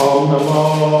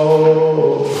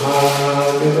Namo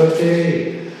Bhagavate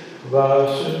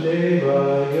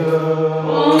Vasudevaya.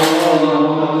 Om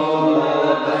Namo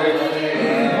Bhagavate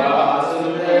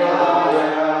Vasudevaya.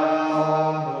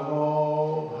 Om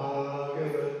Namo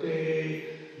Bhagavate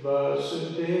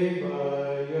Vasudevaya.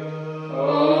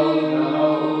 Om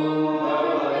Namo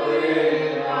Bhagavate Vasudevaya.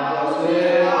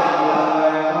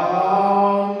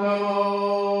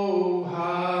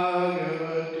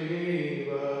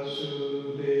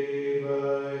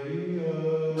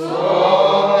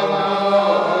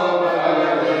 Om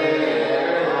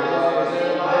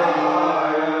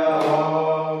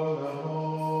Namo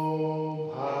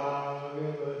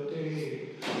Bhagavate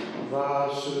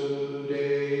Vasudevaya.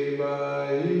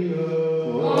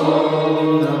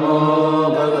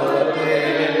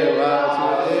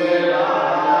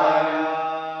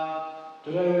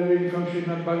 Today we read from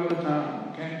Srimad Bhagavatam,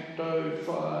 Canto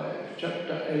 5,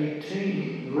 Chapter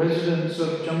 18. The residents of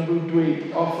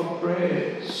Jambudweep offer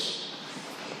prayers.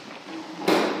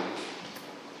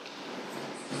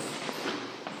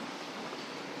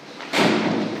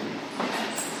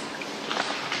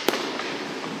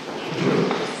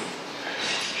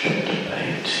 Chapter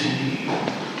 18.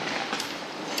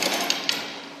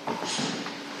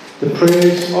 The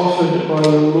prayers offered by the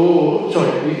Lord, the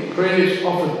prayers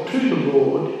offered to the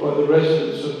Lord by the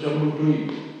residents of Jambudweep.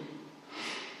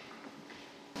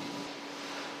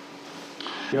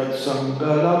 Yat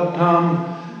sangalabdham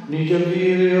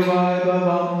nijavirya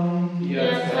vaibhavam.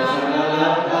 Yat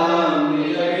sangalabdham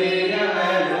nijavirya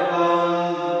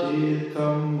vaibhavam.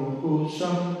 Tirtham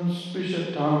muhusam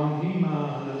spishatam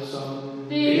himanasam.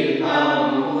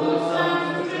 Tirtham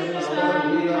muhusam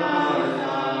spishatam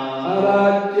himanasam.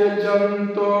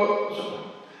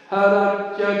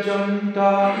 Haratya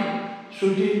jantam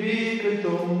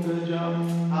sudhivikritom gajam.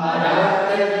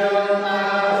 Haratya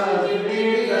jantam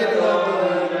sudhivikritom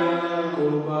gajam.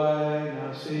 Kovaina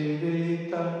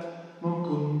seveta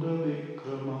mukunda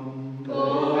vikramam.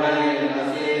 Kovaina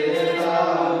seveta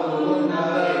mukunda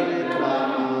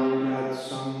vikramam. Yat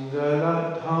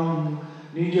sangaladham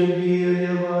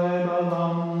nijavirya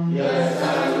vaibhavam. Yat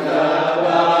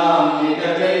sangaladham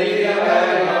nijavirya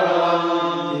vaibhavam.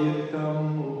 Tirtham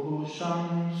muhusam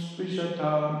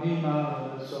spishatam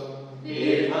himanasam.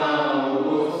 Tirtham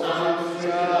muhusam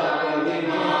spishatam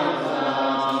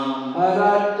himanasam.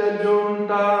 Haratya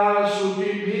jonta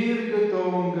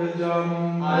sudhibhirgatom gajam.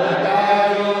 Haratya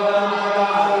jonta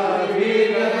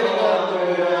sudhibhirgatom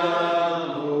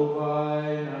gajam.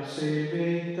 Govaina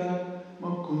seveta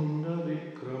mukunda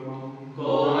vikramam.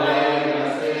 Govaina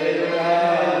seveta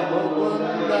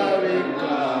mukunda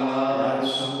vikramam. Yat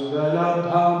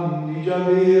sangalabdham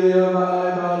nijavirya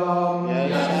vaibhavam.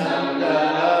 Yat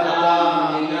sangalabdham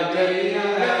nijavirya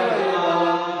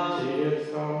vaibhavam.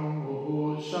 Tirtham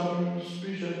muhusam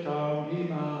spishatam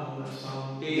himanasam.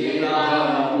 Tirtham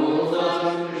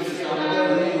muhusam spishatam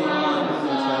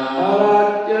himanasam.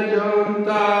 Haratya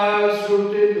jonta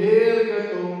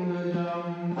sudhibhirgatom gajam.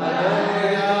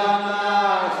 Haratya jonta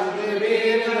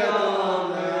sudhibhirgatom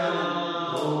gajam.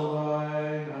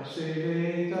 Govaina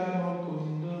seveta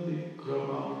mukunda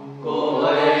vikramam.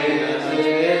 Govaina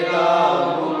seveta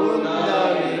mukunda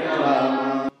vikramam.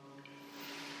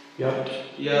 Yat.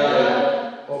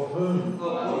 Of whom?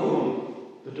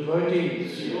 The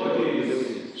devotees.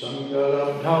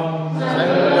 Sangalabdham.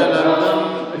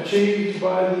 Achieved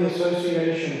by the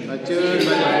association.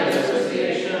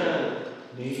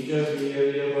 Nija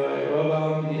virya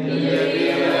vaibhavam.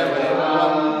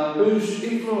 Whose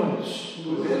influence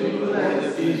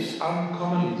is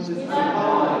uncommon.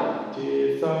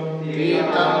 Tirtham.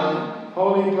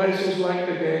 Holy places like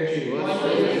the Ganges.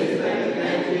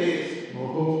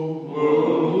 Muhu.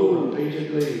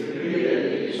 Repeatedly.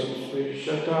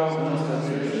 Samspishatam.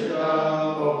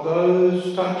 Of those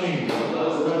touching.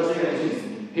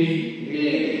 He.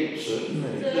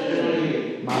 Certainly.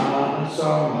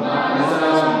 Manasam.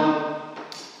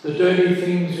 The dirty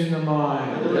things in the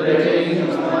mind.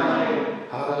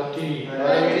 Harati.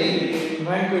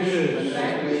 Vanquishes.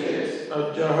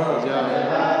 Ajaha.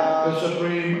 The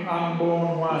supreme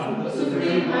unborn one.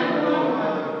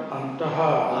 Antaha.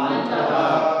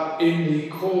 In the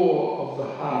core of the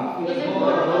heart.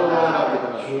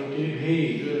 Shrutibhi.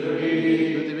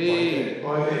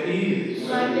 By the ears.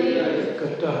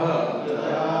 Kataha.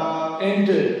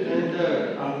 Entered.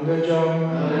 Angajam.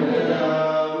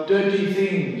 Dirty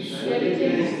things.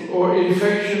 Or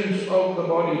infections of the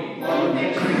body.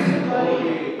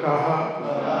 Kaha.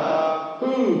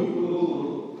 Who?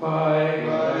 Pai.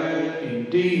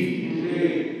 Indeed.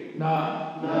 Na.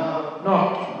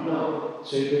 Not.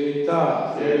 Seveta.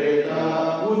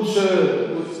 Would serve.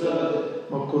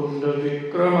 Mukunda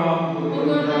Vikramam,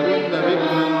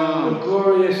 the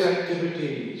glorious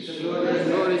activities of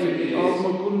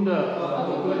Mukunda,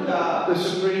 the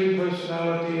Supreme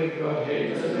Personality of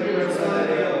Godhead.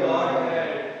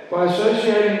 By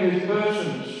associating with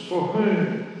persons for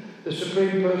whom the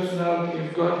Supreme Personality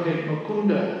of Godhead,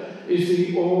 Mukunda, is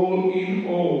the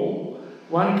all-in-all,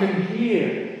 one can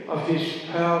hear of his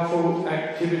powerful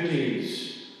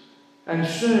activities and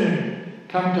soon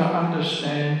come to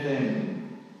understand them.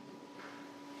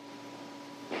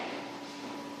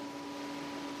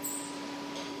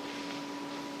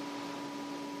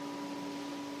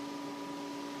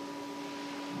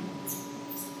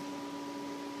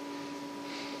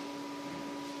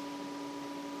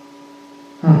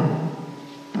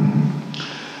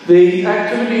 The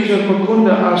activities of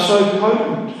Mukunda are so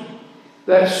potent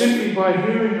that simply by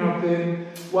hearing of them,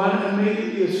 one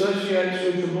immediately associates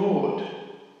with the Lord.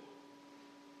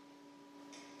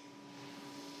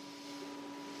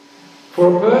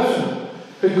 For a person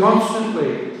who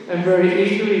constantly and very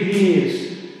eagerly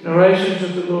hears narrations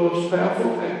of the Lord's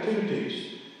powerful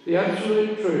activities, the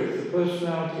absolute truth, the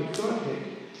personality of Godhead,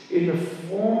 in the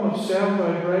form of sound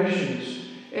vibrations,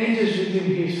 enters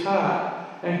within his heart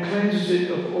and cleanses it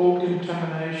of all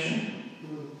contamination.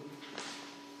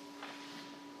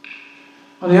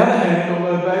 On the other hand,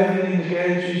 although bathing in the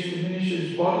Ganges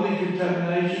diminishes bodily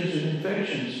contaminations and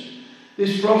infections,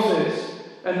 this process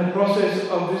and the process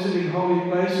of visiting holy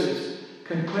places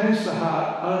can cleanse the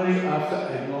heart only after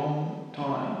a long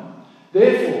time.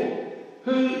 Therefore,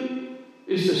 who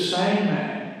is the sane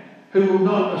man who will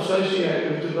not associate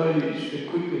with devotees to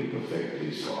quickly perfect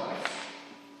his life?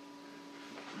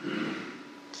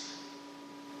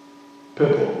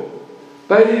 Purple.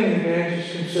 Bathing in the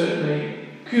Ganges can certainly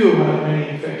cure one of many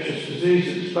infectious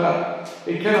diseases, but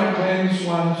it cannot cleanse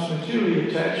one's materially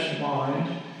attached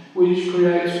mind, which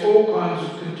creates all kinds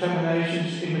of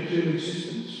contaminations in material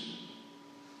existence.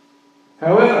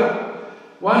 However,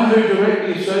 one who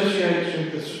directly associates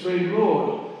with the Supreme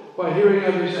Lord by hearing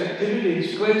of his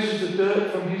activities cleanses the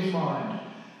dirt from his mind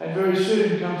and very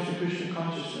soon comes to Krishna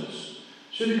consciousness.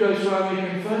 Srila Goswami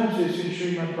confirms this in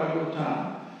Srimad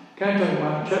Bhagavatam, Canto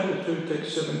 1, Chapter 2,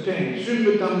 Text 17.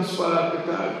 Srimvatam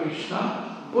Swarapita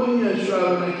Krishna Punya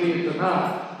Shravana Kirtana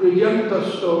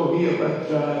Hridyantasto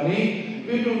Hiyabhadrani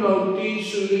Vidunoti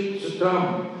Suritsatam.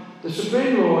 The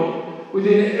Supreme Lord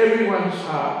within everyone's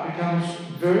heart becomes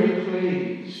very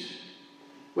pleased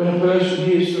when a person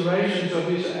hears narrations of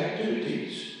his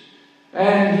activities,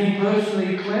 and he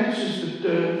personally cleanses the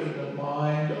dirt from the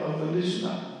mind of the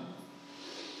listener.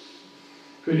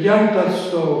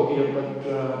 Hridyantasto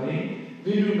Hiyabhadrani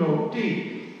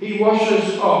Vidunoti. He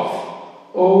washes off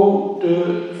all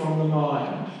dirt from the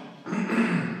mind.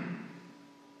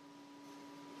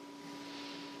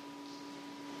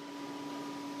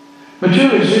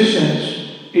 Material existence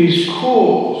is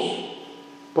caused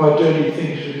by dirty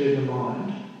things within the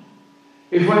mind.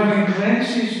 If one can cleanse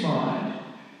his mind,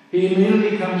 he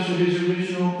immediately comes to his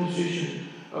original position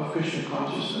of Krishna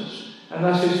consciousness, and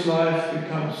thus his life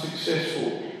becomes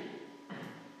successful.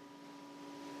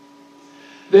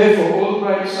 Therefore, all the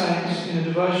great saints in the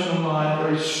devotional line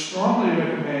very strongly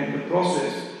recommend the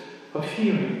process of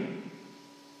hearing.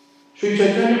 Sri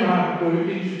Chaitanya Mahaprabhu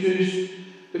introduced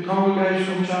the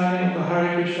congregational chanting of the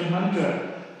Hare Krishna mantra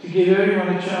to give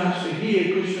everyone a chance to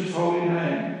hear Krishna's holy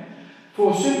name.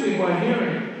 For simply by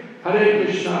hearing Hare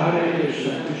Krishna,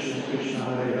 Krishna Krishna,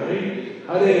 Hare Hare,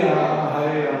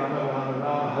 Hare Rama, Rama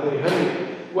Rama, Hare Hare,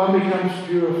 one becomes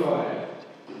purified.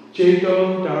 Cheto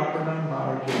Darpanam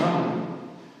Marjanam.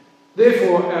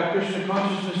 Therefore, our Krishna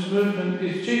consciousness movement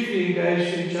is chiefly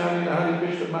engaged in chanting the Hare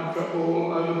Krishna mantra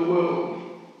all over the world.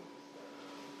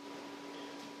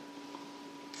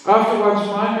 After one's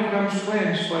mind becomes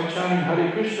cleansed by chanting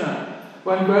Hare Krishna,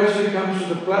 one gradually comes to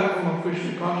the platform of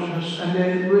Krishna consciousness and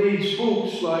then reads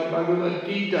books like Bhagavad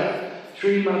Gita,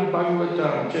 Srimad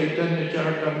Bhagavatam, Chaitanya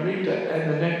Charitamrita,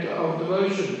 and the Nectar of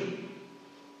Devotion.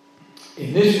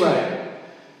 In this way,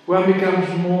 one becomes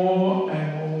more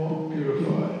and more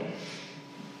purified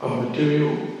of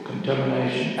material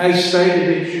contamination. As stated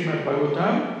in Srimad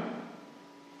Bhagavatam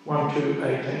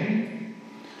 1-18,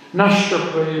 Nashta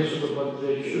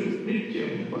Prayasavabhadreshu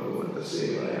Nityam Bhagavata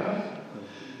Sevaya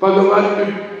Bhagavad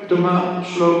Uttama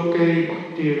Shloke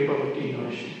Bhaktir Bhavati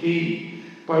Nashti.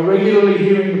 By regularly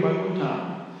hearing the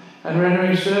Bhagavatam and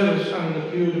rendering service under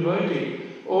the pure devotee,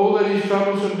 all that is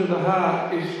troublesome to the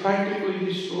heart is practically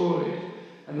destroyed,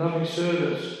 and loving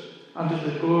service unto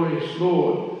the glorious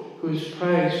Lord, whose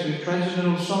praise with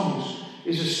transcendental songs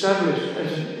is established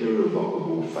as an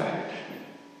irrevocable fact.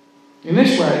 In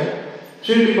this way,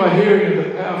 simply by hearing of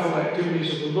the powerful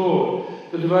activities of the Lord,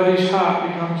 the devotee's heart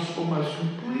becomes almost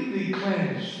completely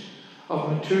cleansed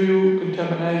of material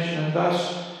contamination, and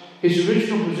thus his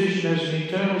original position as an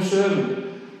eternal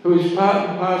servant who is part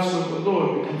and parcel of the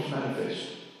Lord becomes manifest.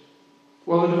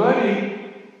 While the devotee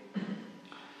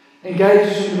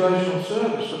engages in devotional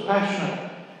service, the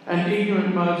passionate and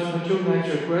ignorant modes of material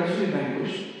nature are gradually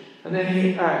vanquished, and then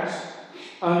he acts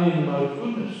only in the mode of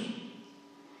goodness.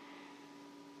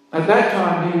 At that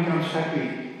time he becomes happy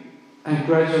and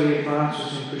gradually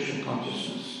advances in Krishna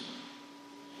consciousness.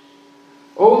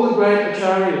 All the great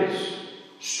acharyas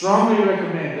strongly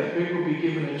recommend that people be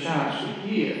given a chance to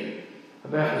hear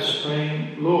about the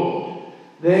Supreme Lord.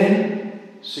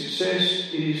 Then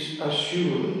success is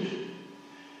assured.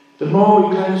 The more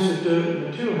we cleanse the dirt and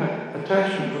material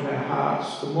attachment from our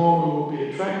hearts, the more we will be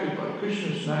attracted by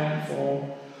Krishna's name,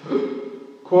 form,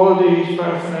 qualities,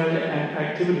 paraphernalia and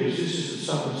activities. This is the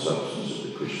sum and substance of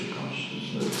the Krishna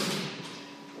consciousness movement.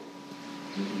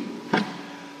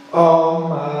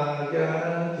 Om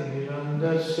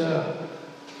Agyantirandasya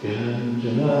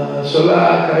Vyanjana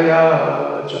Salakaya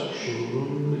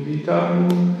Chakshurunvitam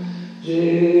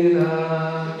Jena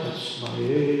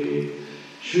Tasmai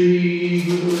Shri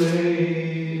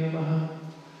Gurure Namaha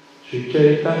Shri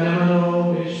Chaitanya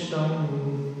Manomistam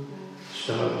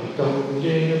Sthapitam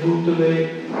Jena Bhutale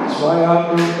Svayam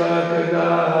Rupa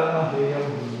Kadamahayam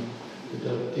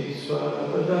Tadati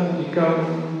Svarapadantikam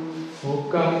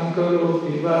Mukam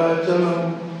Karoti Vachalam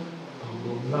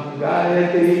Om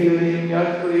Gayate Girim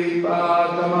Yakri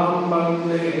Patamam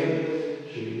Bande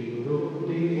Shri Guru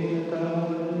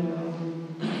Dinatamayam.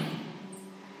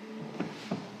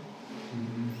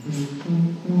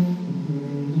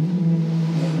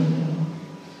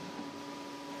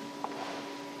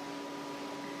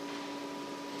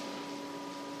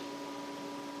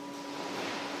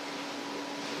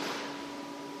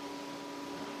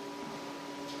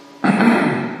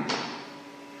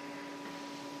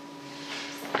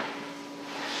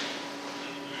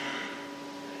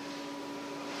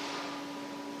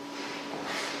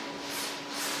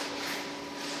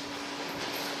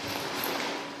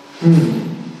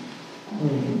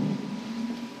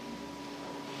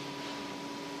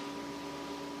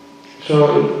 So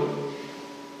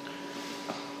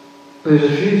there's a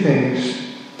few things,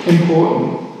 important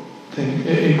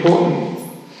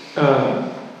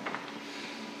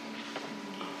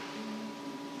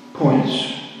points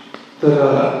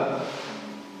that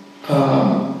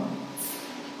are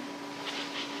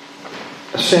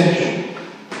essential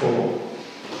for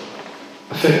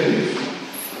effective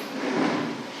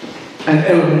and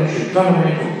elementary,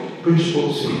 fundamental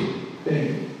principles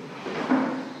being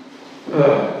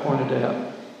pointed out.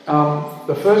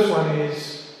 The first one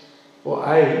is, or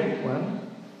A one,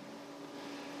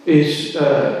 is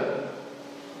Yat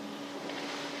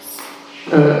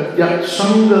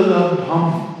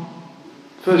Sangalabham.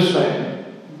 First statement.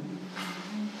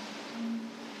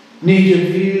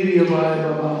 Nijavirya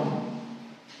Vaibhavam.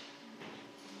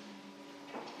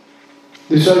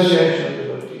 The association of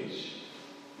devotees.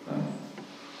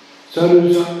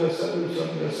 Sadhu Sangha,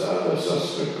 Sada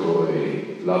Sastra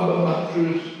Koi, Labha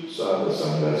Matrus, Sada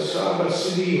Sangha, Sada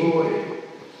Siddhi Hoy.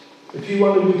 If you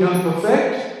want to become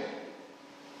perfect,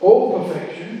 all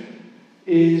perfection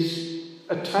is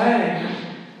attained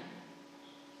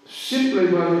simply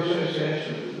by the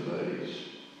association of the devotees.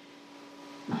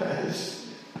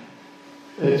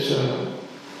 It's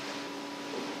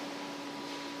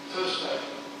first step.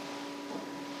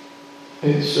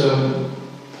 It's a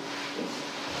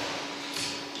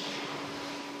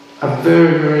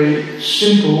very, very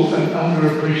simple and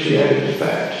underappreciated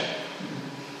fact.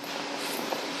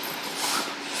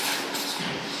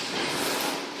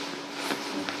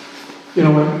 You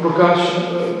know, when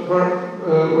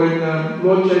when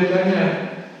Lord Chaitanya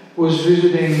was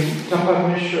visiting Tapat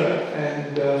Mishra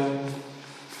and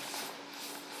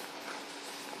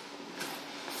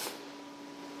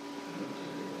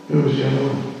who was the other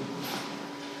one?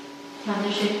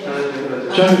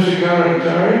 Chandrasekhara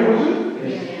Acharya, was it?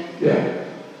 Yeah.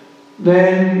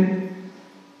 Then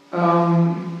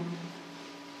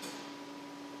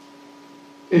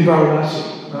in Varanasi,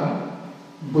 right?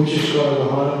 Which is kind of the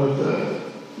home of the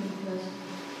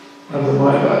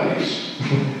Mayavadis,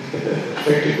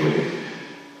 effectively.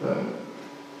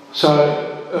 So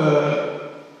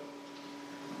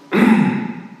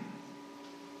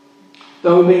they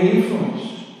were being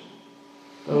influenced.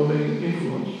 They were being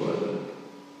influenced by the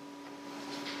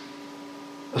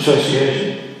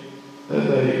association that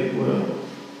they were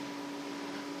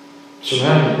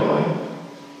surrounded by.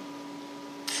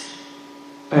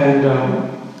 And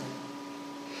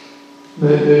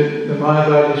the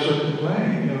Mayavadis were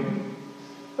complaining,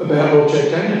 about Lord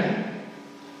Chaitanya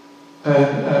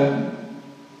and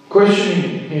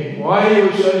questioning him. Why are you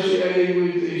associating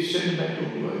with these sentimental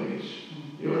devotees?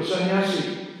 You're a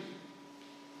sannyasi.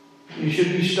 You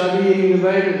should be studying the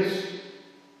Vedas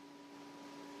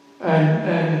and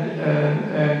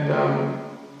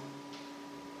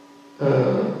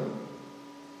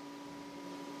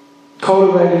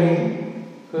cultivating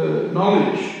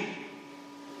knowledge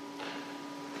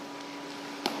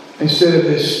instead of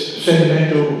this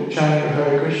sentimental chanting of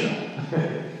Hare Krishna.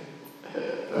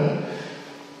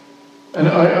 And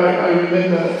I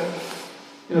remember,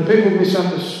 people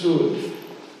misunderstood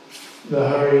the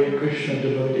Hare Krishna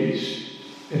devotees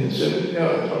in the 70s.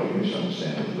 I probably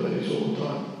misunderstand the devotees all the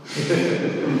time.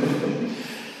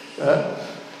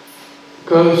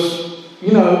 Because, a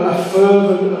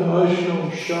fervent,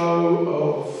 emotional show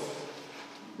of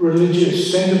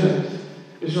religious sentiment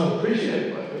is not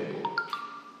appreciated by people.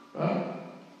 Right?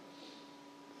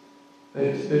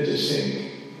 They just think,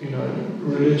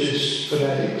 religious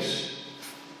fanatics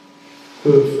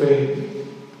who have been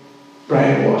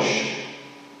brainwashed,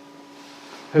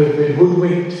 who have been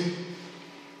hoodwinked,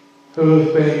 who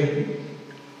have been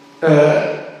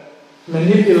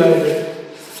manipulated.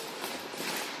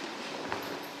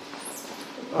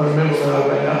 I remember when I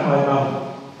rang up my mum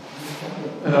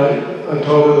and I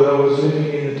told her that I was living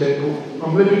in the temple.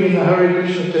 I'm living in the Hare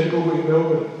Krishna temple with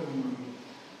Melbourne.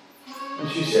 And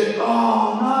she said,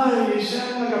 "Oh no, you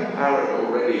sound like a parrot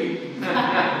already."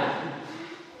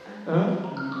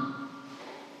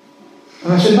 And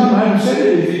I said, "Mum, I haven't said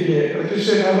anything yet. I just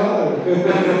said hello."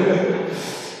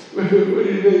 What do you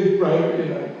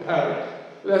mean, parrot?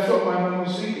 That's what my mum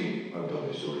was thinking. I've told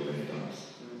this story many times.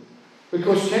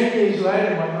 Because 10 years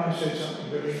later, my mum said something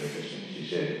very interesting. She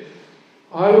said,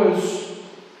 I was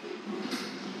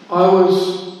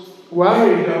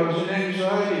worried, I was in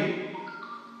anxiety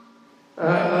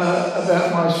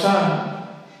about my son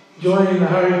joining the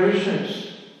Hare Krishnas.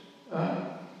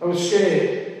 I was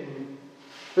scared.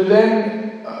 But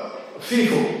then,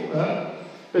 fearful.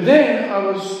 But then I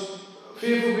was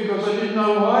fearful because I didn't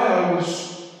know why I was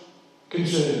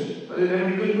concerned. I didn't have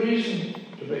any good reason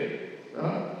to be.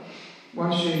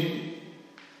 Once she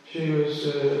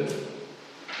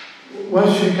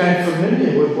became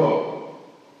familiar with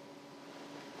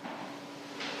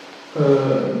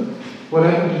what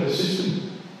happened to the system.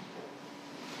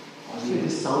 I think the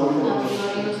sound problem.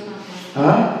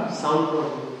 Huh? Sound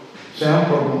problem. Sound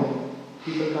problem.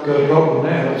 Got a problem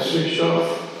now. It's switched off.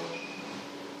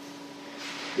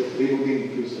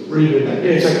 Rebooting.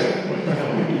 Yeah, it's okay.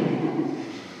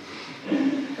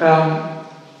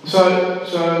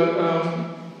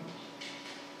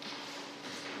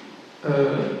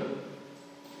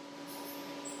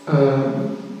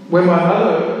 When my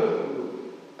mother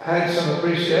had some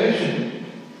appreciation,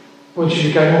 when she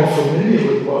became more familiar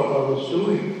with what I was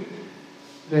doing,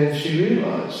 then she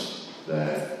realised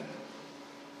that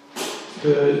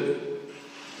the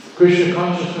Krishna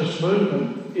consciousness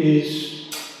movement is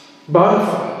bona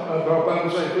fide. I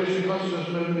would say Krishna consciousness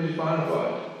movement is bona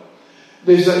fide.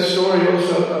 There's that story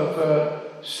also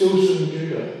of Stilson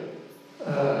Judah.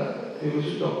 He was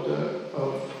a doctor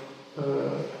of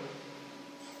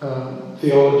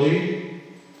theology,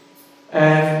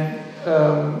 and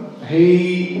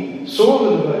he saw the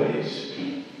devotees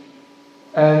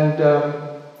and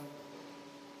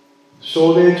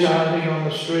saw their chanting on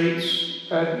the streets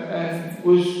and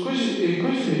was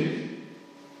inquisitive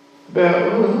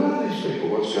about, who are these people,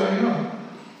 what's going on?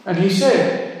 And he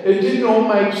said it didn't all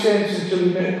make sense until he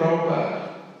met Prabhupada.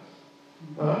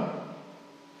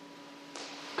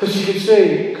 Because he could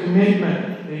see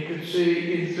commitment, he could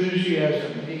see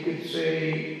enthusiasm, he could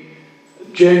see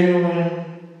genuine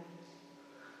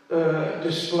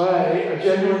display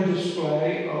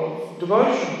of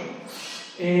devotion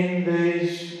in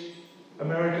these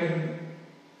American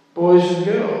boys and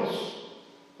girls.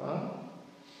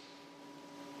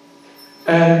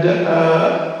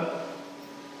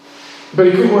 But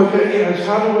he couldn't work out, it's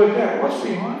hard to work out what's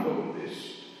behind all of this.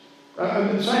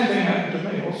 And the same thing happened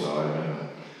to me also. I remember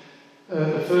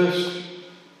the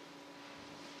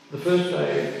first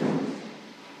day,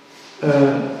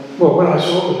 when I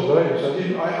saw the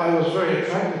devotees, I was very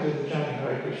attracted to the chanting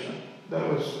Hare Krishna. That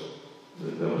was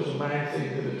the main thing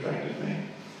that attracted me,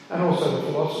 and also the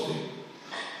philosophy.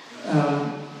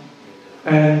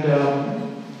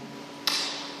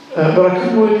 But I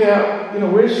couldn't work out,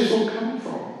 where's this all coming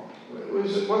from?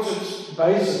 What's its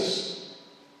basis?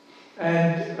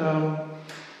 And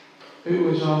it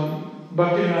was on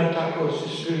Bhaktivinoda Thakur's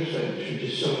Disputa, which we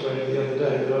just celebrated the other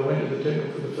day, that I went to the temple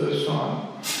for the first time.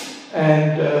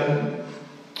 And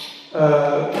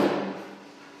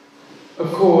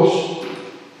of course,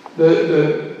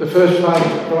 the first part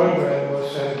of the program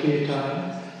was to have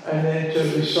kirtan, and then to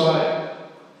recite,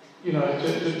 to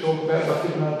talk about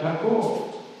Bhaktivinoda Thakur.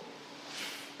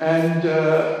 And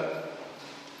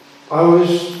I was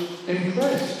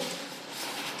impressed,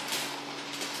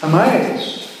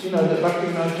 amazed, that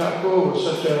Bhaktivinoda Thakur was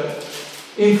such an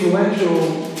influential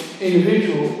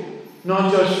individual,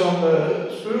 not just from the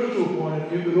spiritual point of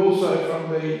view, but also from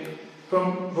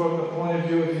the point of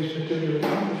view of his material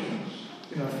accomplishments.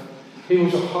 He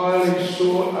was a highly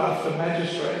sought after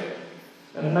magistrate,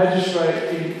 and a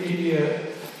magistrate in India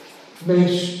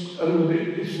means a little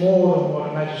bit. It's more than what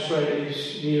a magistrate is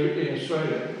here in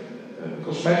Australia,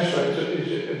 because magistrate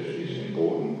is an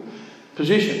important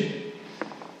position.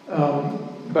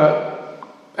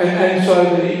 And so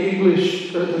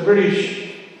the British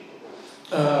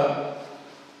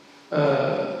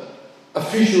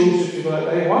officials, if you like,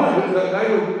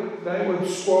 they would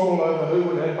squabble over who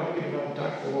would have Bhaktivinoda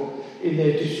Thakur in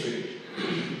their district,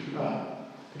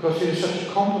 because he was such a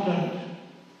competent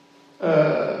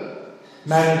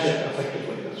manager,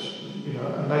 effectively.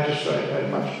 A magistrate had a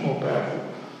much more powerful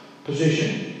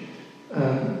position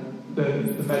than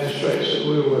the magistrates that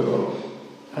we're aware of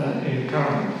in the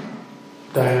current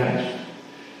day and age.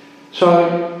 So,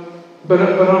 but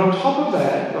on top of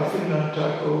that, Bhaktivinoda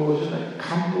Thakur was an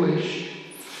accomplished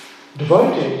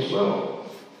devotee as well,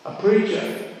 a preacher,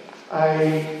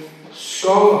 a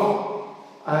scholar,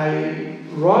 a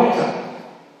writer,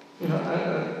 a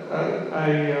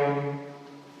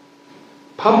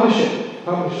publisher.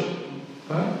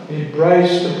 Right? He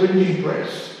embraced the printing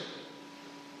press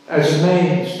as a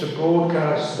means to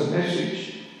broadcast the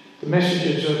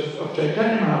messages of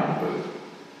Chaitanya Mahaprabhu.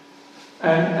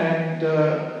 And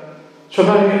so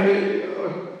maybe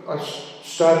I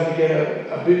started to get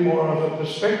a bit more of a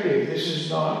perspective. This is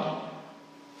not.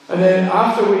 And then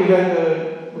after we had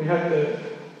the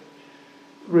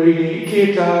reading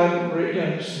kirtan.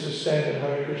 This is a standard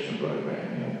Hare Krishna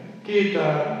program.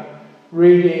 Kirtan,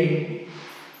 reading,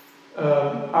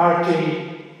 arati.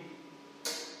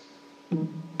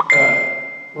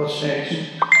 What's next?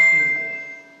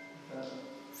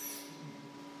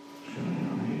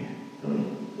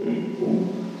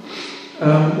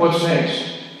 What's next?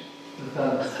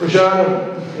 Prasadam.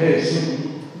 Yes.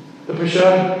 The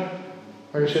prasadam.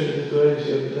 Like I said to the ladies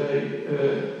the other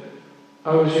day, I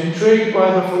was intrigued by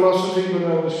the philosophy, but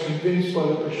I was convinced by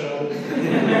the prasadam.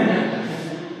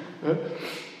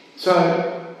 So,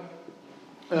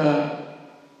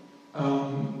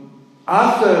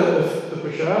 after the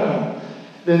prasadam,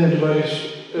 then the devotees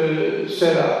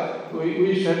set up. We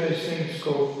used to have these things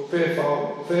called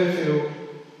Fairfield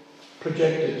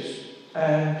projectors,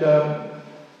 and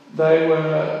they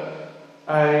were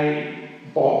a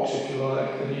box, if you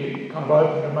like, and you kind of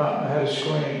opened them up and they had a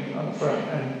screen on the front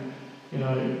and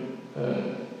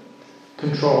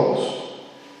controls,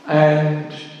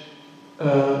 and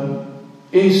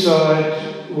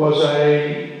inside was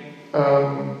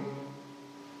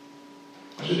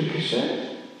was it a cassette?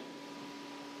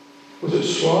 Was it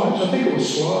slides? I think it was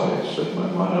slides, but it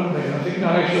might not have been. I think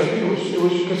it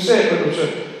was a cassette, but it was a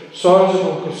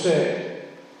sizable cassette.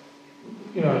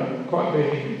 Quite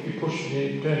big. You pushed it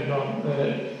in, turned it on, and then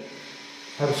it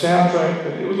had a soundtrack,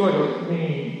 but it was like a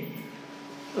mini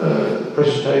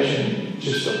presentation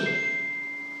system.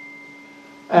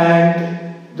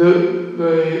 And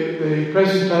the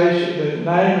presentation, the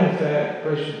name of that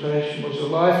presentation was The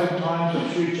Life and Times of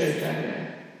Sri Chaitanya.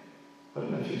 I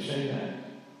don't know if you've seen that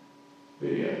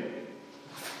video.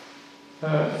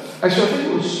 Actually, I think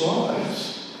it was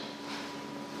slides.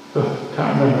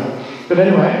 Can't remember. But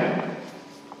anyway,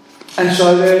 and so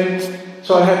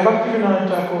I had Bhaktivinoda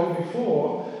Thakur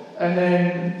before, and then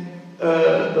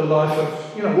the life of,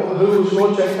 who was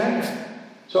Lord Chaitanya.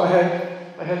 So I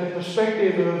had the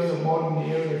perspective of the modern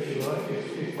era, if you like,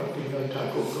 if Bhaktivinoda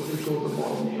Thakur could be called the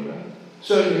modern era.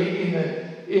 Certainly in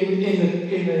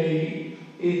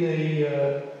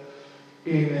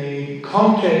the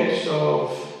context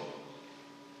of,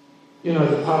 the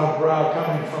Parabra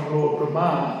coming from Lord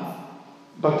Brahma,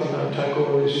 Bhaktivinoda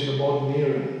Thakur is in the modern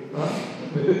era, right?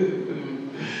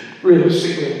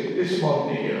 Realistically, it's a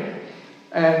modern era.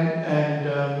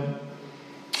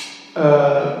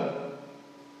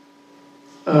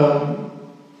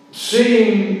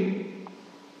 Seeing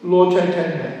Lord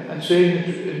Chaitanya and seeing,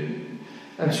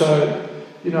 and so,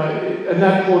 and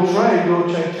that portrayed Lord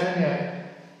Chaitanya,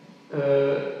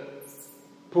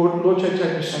 Lord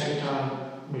Chaitanya's Sankirtan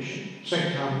mission,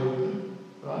 Sankirtan movement,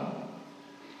 right?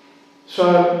 So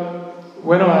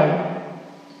when I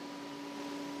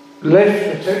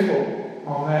left the temple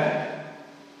on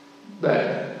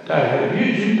that had a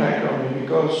huge impact on me,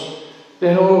 because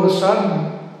then all of a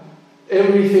sudden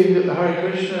everything that the Hare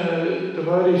Krishna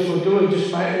devotees were doing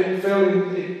just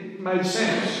it made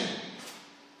sense,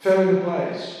 fell into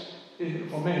place,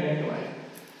 for me anyway.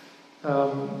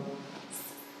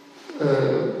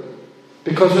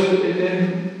 Because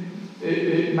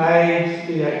it made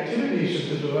the activities of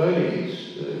the devotees,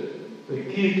 the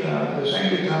kirtan, the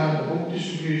sankirtan, the book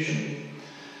distribution,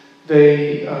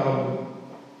 the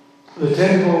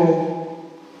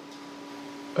temple,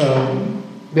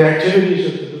 the activities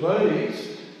of the devotees,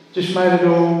 just made it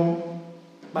all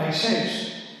make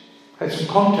sense, had some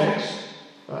context.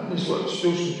 Right? This is what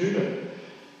Stilson Judah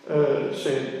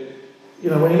said. You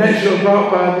know, when you met Srila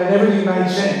Prabhupada, then everything made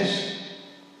sense,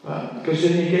 right? Because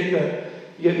then you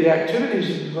get the activities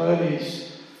of the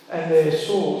devotees and their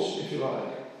source, if you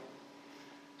like.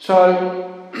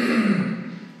 So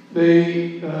the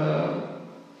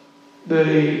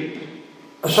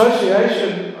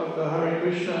association of the Hare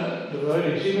Krishna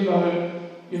devotees, even though,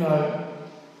 you know,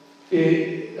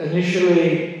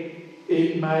 initially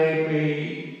it may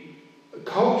be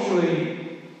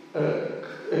culturally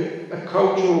a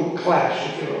cultural clash,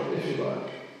 if you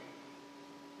like.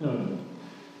 You know,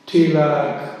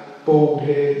 tilak, bald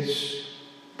heads,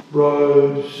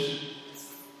 robes,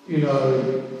 you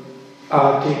know,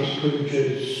 artis,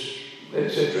 pujas,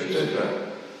 etc.,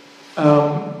 etc.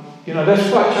 You know, that's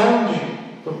quite challenging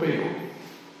for people.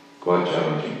 Quite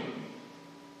challenging.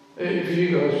 For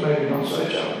you guys, maybe not so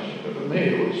challenging, but for me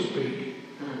it was a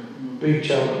big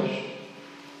challenge.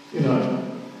 You know,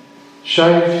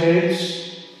 shaved heads,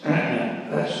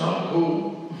 that's not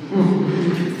cool.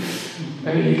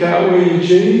 And you can't wear your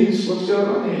jeans, what's going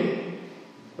on here?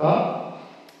 But,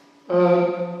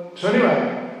 so anyway,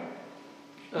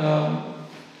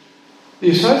 the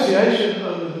association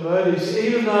of the devotees,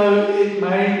 even though it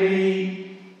may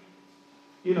be,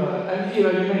 you know, and you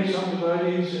meet some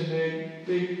devotees and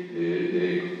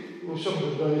well, some of the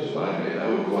devotees that I met, they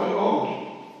were quite old.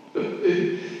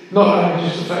 Not only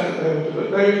just the fact that they were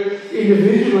devotees, they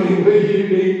individually were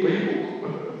unique people.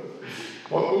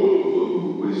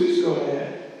 Who's this guy at?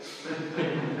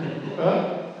 Right?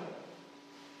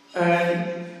 And,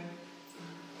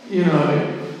 you know,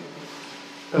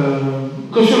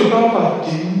 because Srila Prabhupada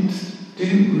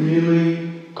didn't really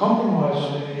compromise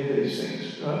on any of these things,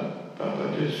 right?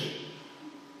 Prabhupada just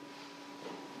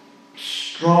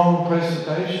strong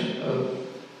presentation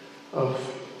of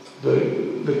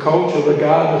the culture,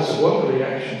 regardless of what the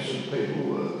reactions of people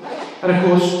were. And of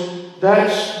course,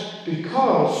 that's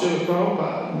because Srila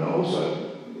Prabhupada, and also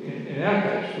in our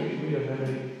case, we don't have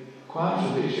any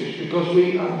qualms with these issues, because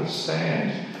we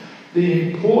understand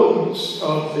the importance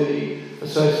of the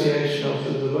association of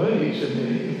the devotees and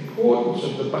the importance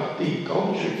of the bhakti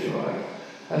culture, if you like,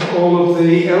 and all of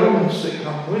the elements that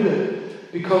come with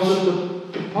it, because of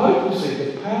the potency,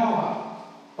 the power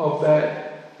of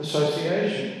that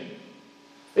association.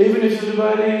 Even if the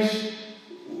devotees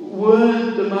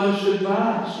weren't the most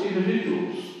advanced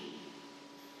individuals,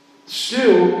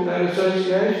 still that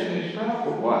association is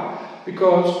powerful. Why?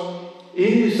 Because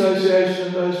in the association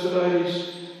of those devotees,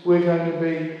 we're going to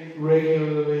be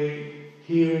regularly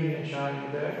hearing and chanting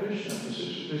about Krishna.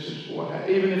 This is what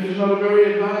happens. Even if it's not a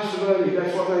very advanced devotee,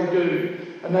 that's what they do.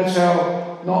 And that's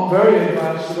how not very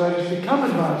advanced devotees become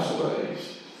advanced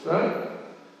devotees. Right?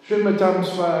 Srimatam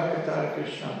Svakata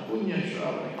Krishna, Punya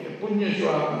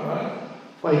Shravana, right?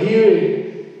 By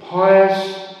hearing pious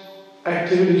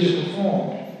activities are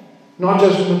performed. Not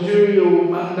just material,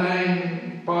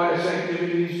 mundane, pious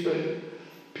activities, but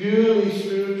purely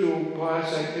spiritual,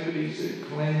 pious activities that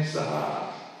cleanse the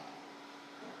heart.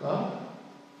 Right?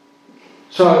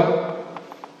 So,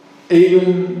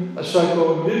 even a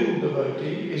so-called middle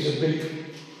devotee is a big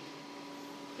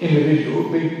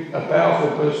individual, a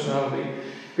powerful personality,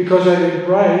 because they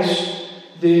embrace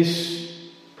this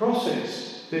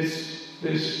process, and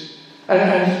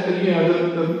you know,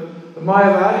 the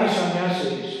Mayavadi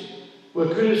sannyasis were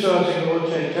criticising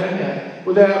Lord Chaitanya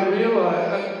without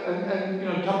realising, and you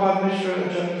know, Tapad Mishra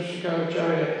and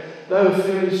Chandrasekhara, they were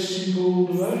fairly simple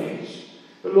devotees.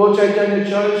 But Lord Chaitanya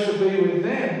chose to be with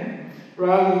them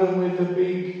rather than with the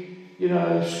big, you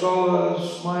know,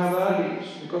 scholars, Mayavadis,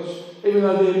 because even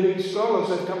though they're big scholars,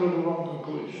 they've come to the wrong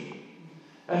conclusion.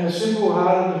 And the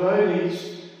simple-hearted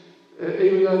devotees,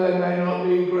 even though they may not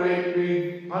be great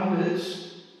big pundits,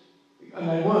 and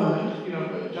they weren't, you know,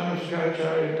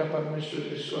 Chandrasekhara and Tapad Mishra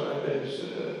described as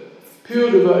pure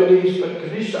devotees but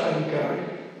Kanishta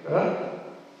Adhikari, right?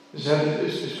 This is how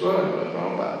it's described by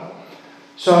Prabhupada.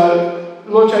 So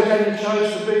Lord Chaitanya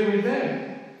chose to be with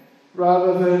them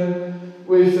rather than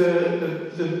with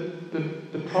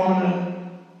the prominent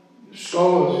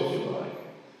scholars, if you like,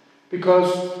 because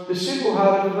the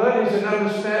simple-hearted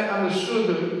devotees had understood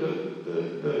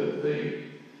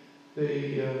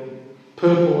the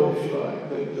purport, if you like,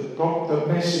 the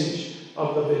message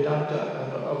of the Vedanta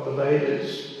and of the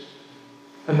Vedas,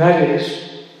 and that is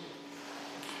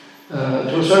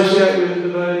to associate with the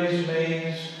devotees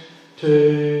means to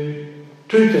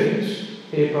two things.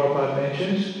 Here Prabhupada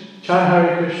mentions chant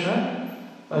Hare Krishna,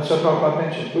 and so Prabhupada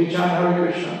mentions we chant Hare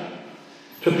Krishna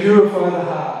to purify the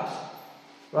heart,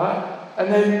 right?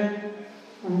 And then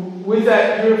with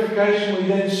that purification we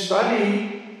then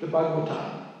study the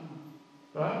Bhagavatam,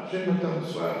 right? Srimatam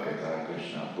Swakata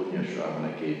Krishna Punya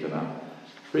Shravana Kirtana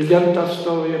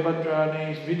Hridyantastoya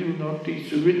Bhadrani Vidu Noti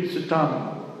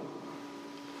Suritsatam.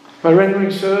 By rendering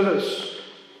service,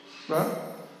 right,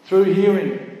 through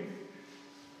hearing.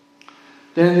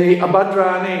 Then the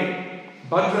Abhadrani,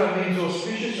 Bhadra means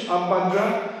auspicious,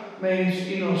 Abhadra means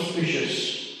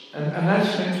inauspicious. And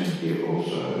that's mentioned here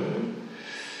also.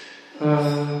 No,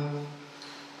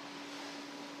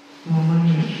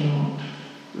 maybe it's not.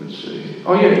 Let's see.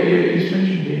 Oh yeah, it's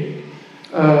mentioned here.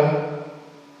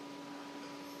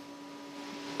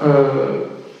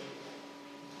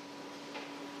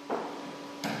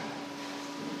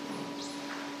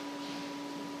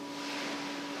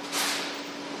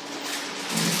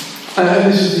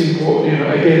 And this is the important,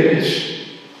 again,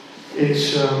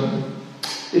 it's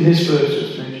in this verse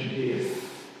it's mentioned here.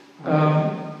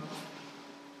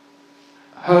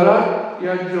 Hara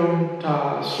yajom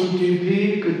ta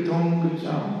sutipi kutum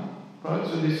gujam. Right,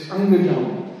 so this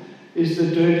angajam is the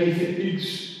dirty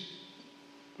things,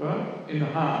 right, in the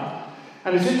heart.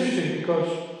 And it's interesting because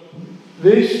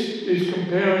this is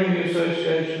comparing the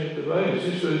association of devotees.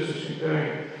 This verse is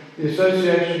comparing the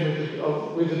association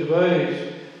with the devotees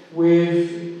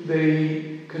with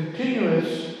the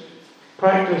continuous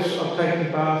practice of taking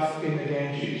bath in the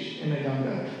Ganges, in the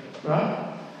Ganga,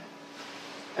 right?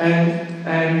 And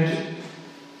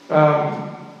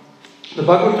the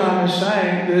Bhagavatam is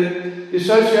saying that the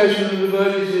association of the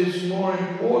devotees is more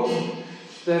important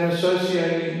than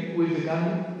associating with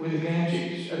the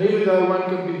Ganges. And even though one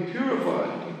can be purified,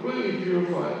 completely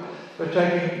purified, by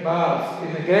taking bath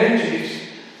in the Ganges,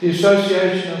 the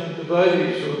association of the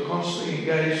devotees who are constantly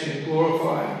engaged in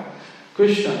glorifying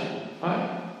Krishna, right?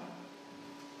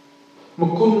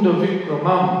 Mukunda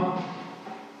Vikramam,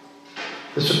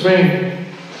 the supreme,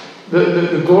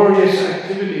 the glorious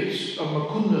activities of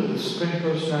Mukunda, the Supreme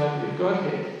Personality of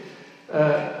Godhead,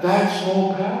 that's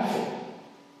more powerful.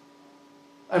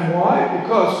 And why?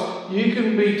 Because you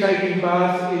can be taking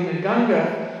bath in the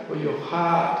Ganga, but your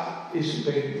heart isn't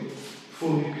being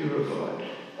fully purified.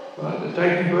 Right? The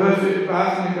taking bath in the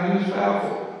Ganga is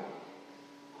powerful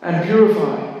and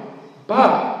purifying,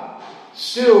 but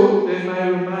still there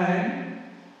may remain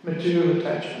material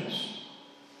attachments.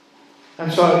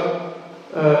 And so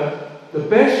the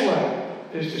best way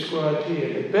is described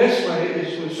here. The best way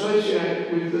is to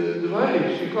associate with the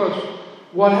devotees, because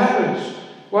what happens?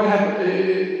 What happens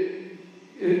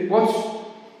if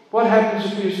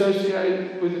we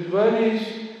associate with the devotees?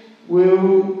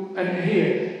 And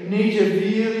here, Nija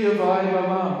Virya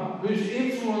Vaibhavam, whose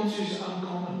influence is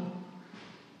uncommon.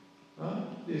 Right?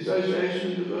 The association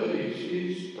with devotees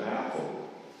is powerful.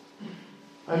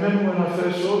 I remember when I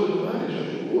first saw the devotees, I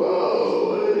thought, whoa,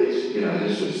 what are these?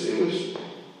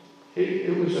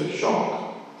 It was a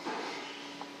shock.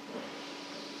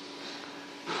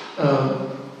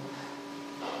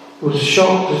 It was a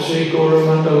shock to see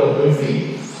Gauramandala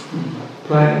Bhumi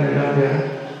playing Mridanga.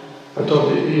 I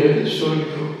told you heard the story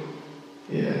before.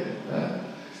 Yeah.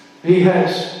 He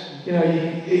has, you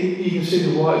can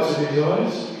see the whites of his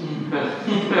eyes.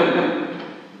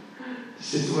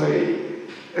 Just the way.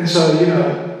 And so,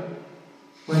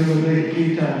 when he would lead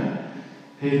Kirtan,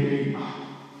 he'd be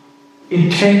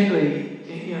intensely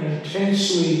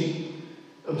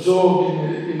absorbed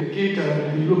in the Kirtan,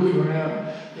 and he'd be looking around,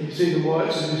 and you'd see the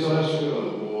whites of his eyes, and be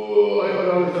like, whoa, I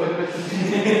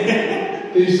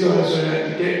thought, these guys are out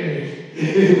to get me.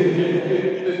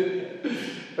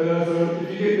 And I thought, if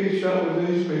you get mixed up with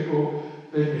these people,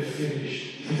 then you're finished.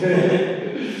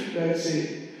 That's it.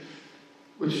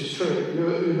 Which is true.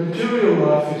 Your material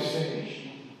life is finished.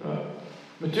 Right?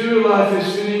 Material life is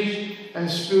finished,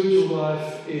 and spiritual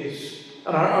life is.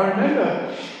 And I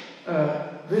remember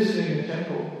visiting the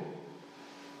temple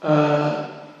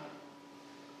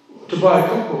to buy a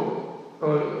cookbook. I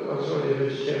was already a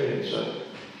vegetarian, so.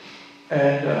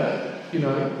 And,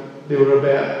 there were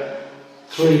about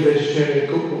 3 vegetarian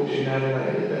cookbooks in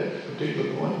Adelaide at that particular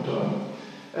point in time.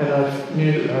 And I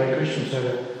knew that Hare Krishnas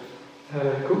had a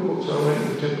cookbook, so I went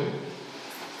to the temple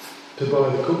to buy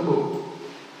the cookbook.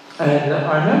 And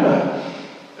I remember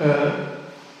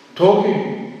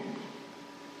talking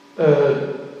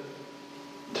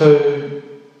to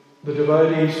the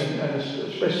devotees, and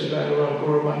especially later on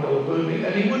Coromandel Bhumi,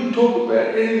 and he wouldn't talk about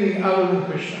anything other than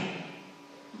Krishna.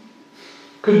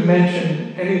 Couldn't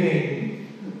mention anything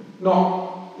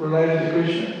not related to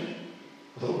Krishna.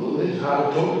 I thought, well, it's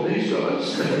hard to talk to these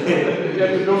guys. You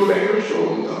have to talk about Krishna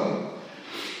all the time.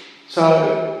 So,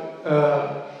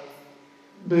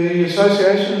 the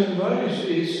association of devotees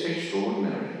is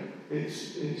extraordinary.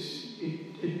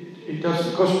 It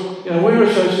doesn't, because we're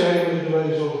associated with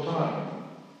devotees all the time.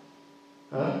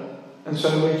 And so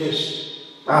we just,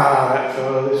 that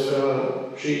fellow, this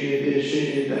fellow, she did this, she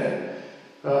did that.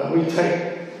 We take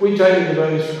the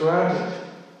devotees for granted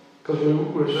because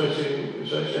we're associated with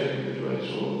the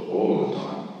devotees all the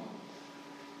time.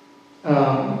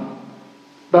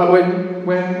 But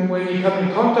when you come in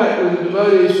contact with the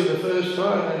devotees for the first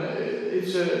time, then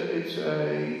it's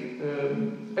a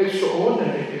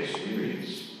extraordinary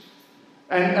experience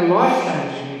and a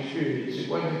life-changing experience if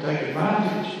one can take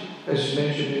advantage. As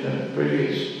mentioned in the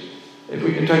previous, if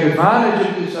we can take advantage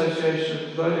of the association of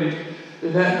devotees,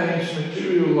 then that means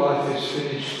material life is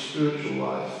finished, spiritual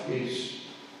life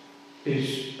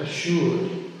is assured,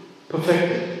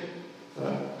 perfected.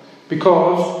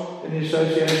 Because in the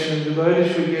association of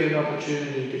devotees we get an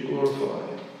opportunity to glorify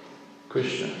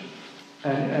Krishna.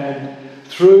 And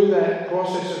through that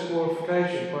process of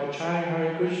glorification, by chanting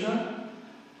Hare Krishna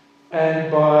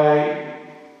and by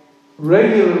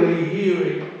regularly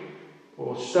hearing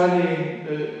or studying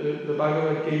the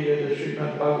Bhagavad Gita, the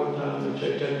Srimad Bhagavatam, the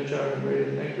Chaitanya Charitamrita,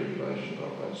 the Nectar of Devotion,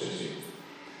 Prabhupada says here,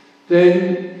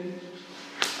 then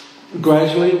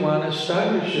gradually one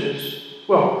establishes,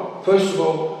 well, first of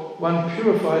all, one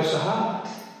purifies the heart.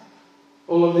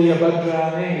 All of the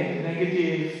abhadrani, the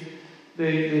negative,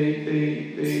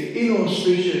 the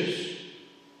inauspicious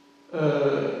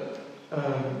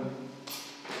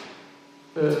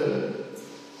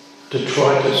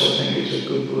detritus, I think is a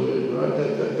good word, right?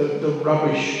 The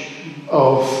rubbish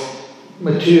of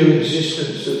material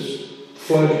existence that's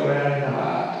floating around in the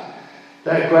heart,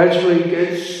 that gradually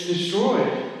gets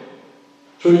destroyed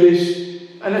through this.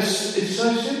 And it's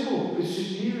so simple. It's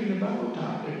just hearing the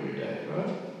Bhagavatam every day,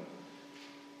 right?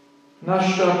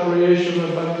 Nashta prayeshava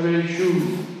bhadreshu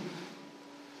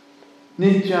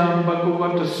nityam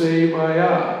bhagavata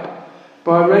sevaya.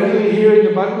 By regularly hearing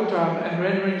the Bhagavatam and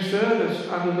rendering service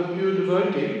under the pure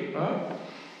devotee, right?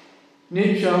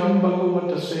 Nityam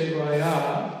Bhagavata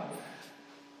Sevaya,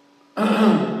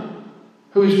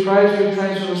 who is praised with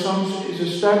transcendental songs, is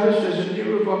established as an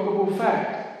irrevocable fact.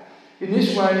 In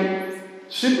this way,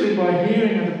 simply by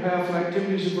hearing of the powerful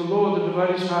activities of the Lord, the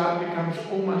devotee's heart becomes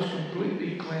almost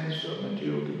completely cleansed of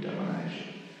material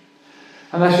contamination.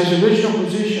 And thus his original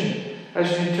position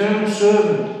as an eternal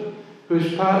servant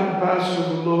whose part and parcel of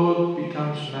the Lord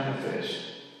becomes manifest.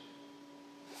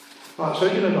 Right, so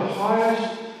the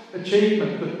highest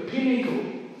achievement, the pinnacle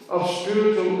of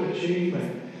spiritual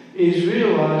achievement is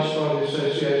realised by the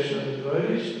association of the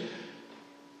devotees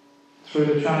through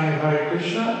the chanting of Hare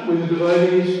Krishna with the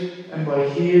devotees and by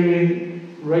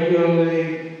hearing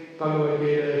regularly Bhagavad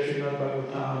Gita, Srimad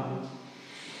Bhagavatam.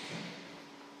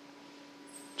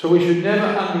 So we should never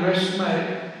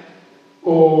underestimate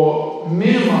or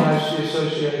minimise the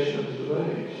association of the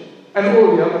devotees. And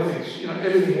all the other things,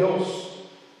 everything else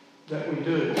that we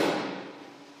do.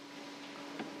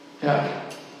 Yeah.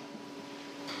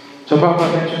 So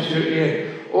Prabhupada mentions here at the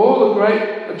end, all the great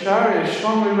acharyas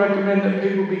strongly recommend that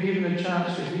people be given a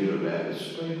chance to hear about the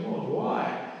Supreme Lord. Why?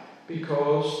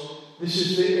 Because this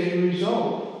is the end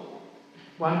result.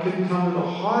 One can come to the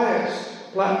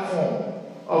highest platform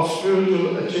of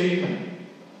spiritual achievement.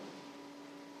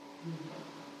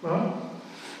 Right?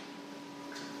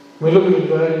 We look at the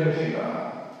devotee and we think,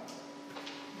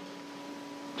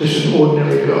 just an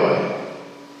ordinary guy.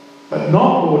 But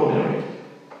not ordinary.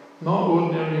 Not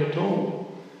ordinary at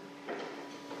all.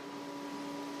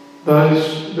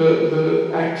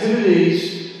 The activities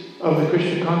of the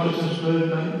Krishna consciousness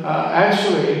movement are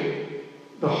actually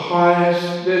the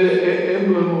highest, they're the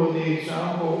emblem or the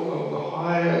example of the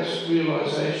highest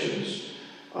realizations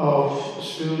of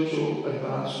spiritual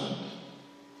advancement.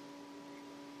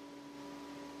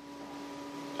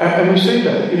 And we see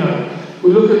that, we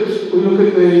look at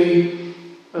the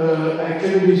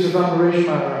activities of Ambarish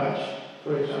Maharaj,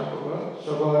 for example, right?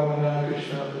 Savayamana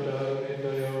Krishna Buddha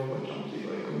Nindayo Vachanti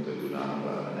Vaikuntha Gunana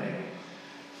Bhavane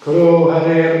Karo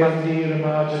Hare Mandir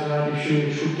Majanadishu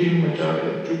Shutim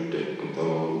Macharya Trupte Kuto,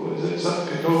 what is it? Sat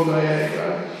Kato Gaya,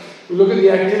 right? We look at the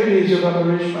activities of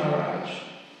Ambarish Maharaj.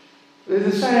 They're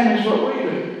the same as what we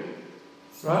do,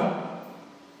 right?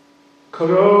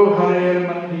 Karo Hare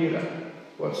Mandira.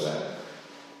 What's that?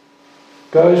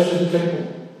 Goes to the temple.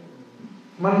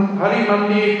 Hari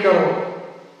Mandir Karo.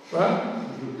 Right?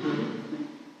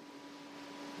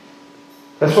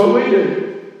 That's what we do.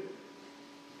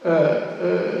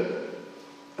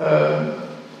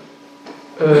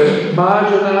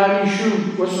 Marjana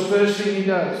Ishu. What's the first thing he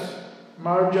does?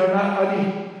 Marjana Adi.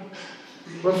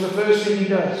 What's the first thing he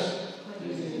does?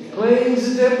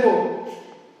 Cleans the temple.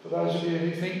 For those of you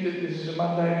who think that this is a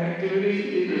mundane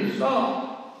activity, it is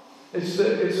not. It's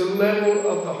a level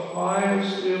of the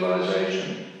highest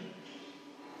realization.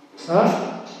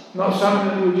 Huh? Not something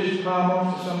that we just palm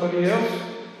off to somebody else,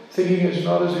 thinking it's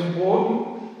not as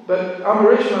important. But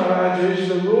Ambarish Maharaj is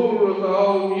the ruler of the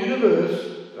whole universe.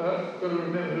 Got to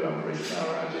remember who Ambarish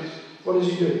Maharaj is. What does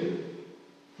he do?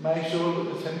 Make sure that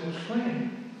the temple's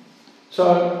clean. So,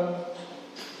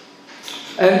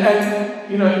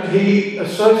 and he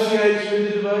associates with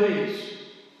the devotees.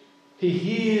 He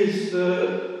hears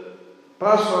the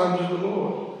pastimes of the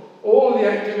Lord. All the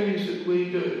activities that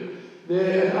we do.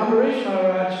 And Ambarish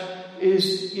Maharaj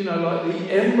is, like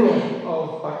the emblem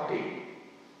of bhakti.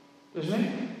 Isn't he?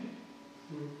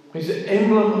 He's the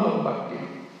emblem of bhakti.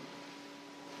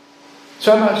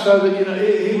 So much so that,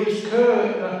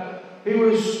 he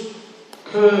was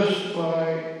cursed by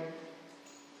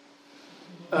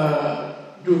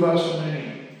Durvasa Muni,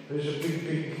 who's a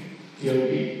big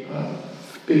yogi,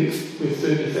 big with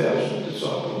 30,000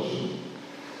 disciples.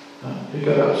 He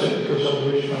got upset because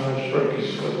Ambarish Maharaj broke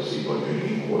his clemency by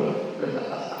drinking water.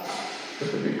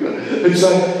 and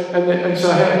so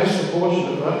how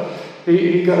disproportionate, right?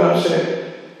 He got upset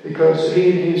because he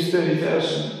and his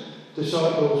 30,000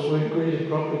 disciples weren't greeted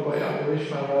properly by Ambarish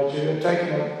Maharaj, who had taken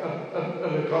a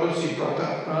Ekadasi brata,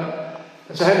 right?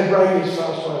 And so had to break his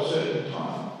fast by a certain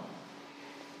time.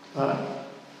 Right?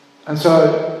 And so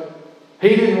he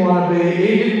didn't want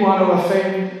to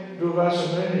offend Durvasa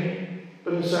Muni.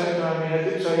 But at the same time, he had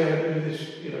to do this.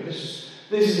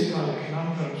 This is the kind of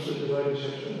conundrums that devotees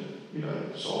have to,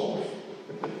 solve.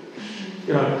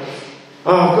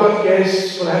 I've got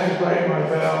guests, but I have to break my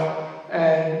vow,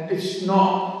 and it's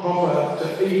not proper to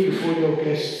eat before your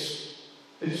guests.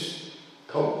 It's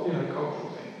cultural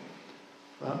thing,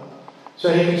 right? So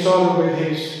he consulted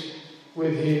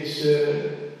with his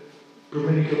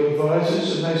Brahminical advisors,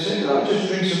 and they said, just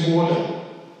drink some water.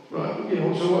 Right,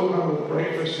 so what kind of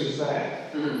breakfast is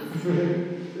that?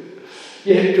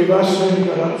 Yeah, Durvasa Muni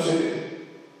got upset.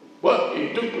 What? You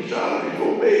took prasada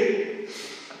before me?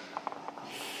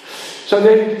 So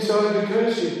then he decided to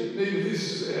curse him.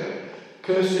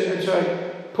 Cursed it, and so he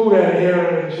pulled out an arrow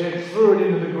in his head, threw it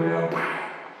into the ground,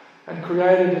 and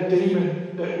created a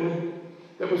demon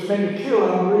that was meant to kill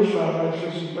Ambarish Maharaj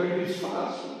because he broke his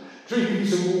fast, drinking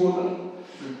some water.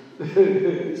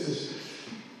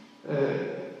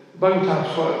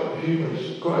 Bhagavatam's quite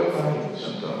humorous, quite funny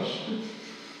sometimes.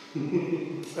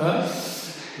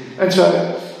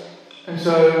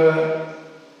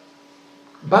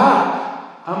 But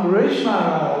Ambarish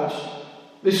Maharaj,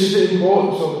 this is the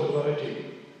importance of the devotee.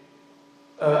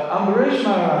 Ambarish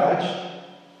Maharaj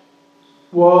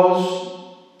was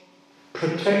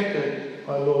protected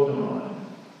by Lord Narayan.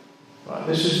 Right?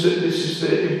 This is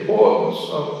the importance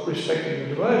of respecting the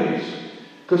devotees.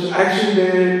 Because actually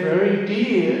they're very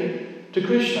dear to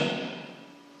Krishna.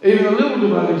 Even the little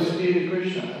devotees are dear to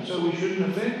Krishna, and so we shouldn't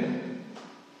offend them.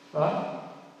 Right?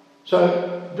 So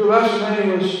Durvasa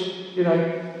Muni was,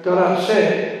 got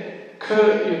upset,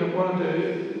 wanted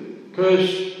to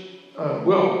curse,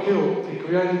 kill. He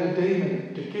created a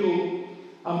demon to kill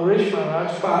Ambarish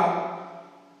Maharaj, but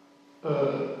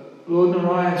Lord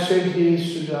Narayan sent his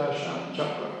Sudarshan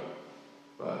Chakra,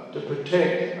 right, to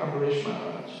protect Ambarish Maharaj.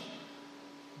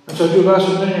 And so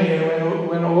Durvasa Muni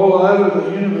went all over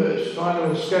the universe trying to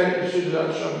escape the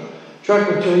Sudarshan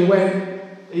Chakra until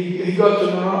he got to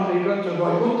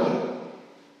Vaikuntha,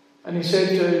 and he said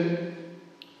to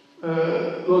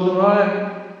Lord Narayan,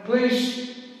 please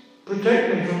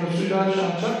protect me from the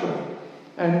Sudarshan Chakra.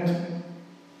 And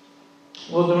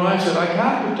Lord Narayan said, I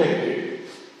can't protect you.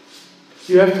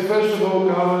 You have to first of all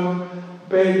go and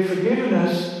beg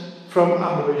forgiveness from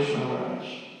Ambarish Maharaj,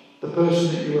 the person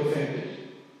that you offended.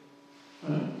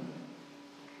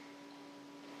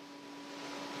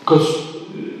 Because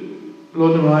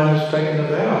Lord Narayan has taken a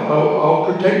vow, I'll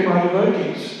protect my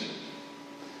devotees.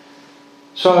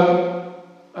 So,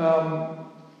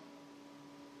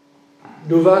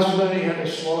 Durvasa Muni had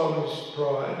to swallow his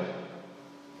pride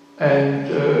and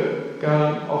go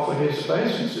and offer his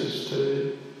obeisances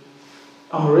to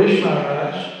Ambarish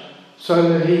Maharaj so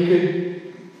that he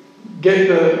could get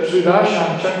the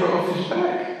Sudarshan Chakra off his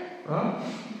back. Right?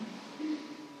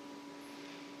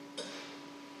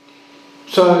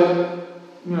 So,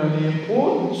 the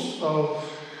importance of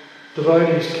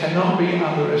devotees cannot be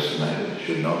underestimated,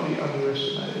 should not be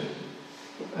underestimated.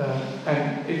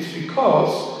 And it's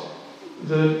because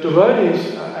the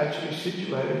devotees are actually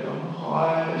situated on the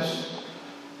highest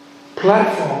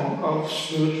platform of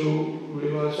spiritual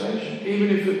realization,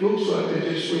 even if it looks like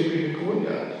they're just sweeping the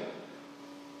courtyard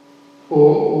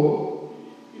or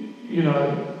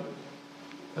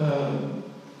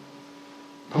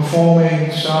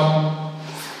performing some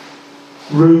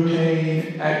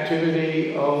routine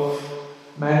activity of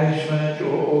management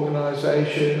or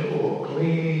organisation or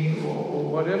cleaning or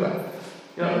whatever.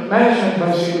 Management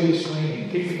basically is cleaning,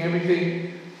 keeping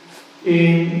everything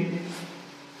in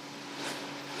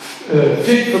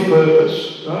fit for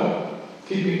purpose, right?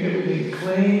 Keeping everything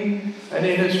clean and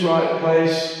in its right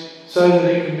place so that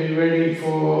it can be ready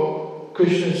for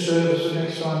Krishna's service the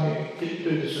next time you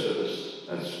do the service.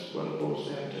 That's what it boils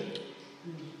down to.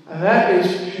 And that is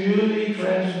purely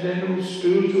transcendental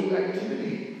spiritual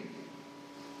activity.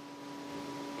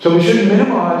 So we shouldn't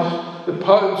minimise the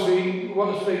potency, we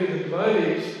want to speak of the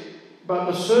devotees, but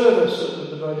the service that the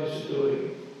devotees are doing.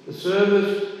 The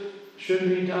service should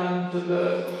be done to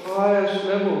the highest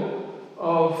level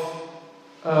of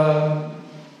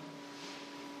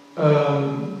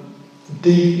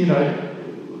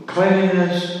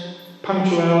cleanliness,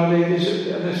 punctuality.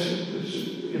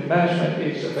 Management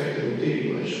is effectively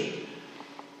deity worship,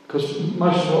 because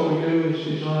most of what we do is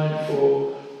designed for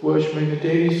worshipping the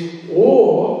deities,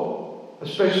 or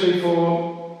especially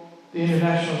for the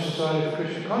International Society for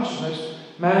Krishna Consciousness,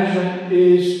 management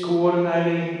is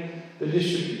coordinating the the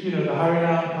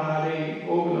Harinam party,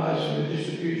 organising the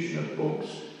distribution of books,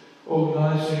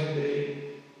 organising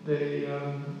the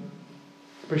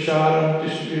prasadam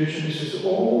distribution. This is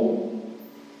all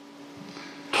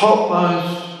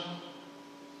topmost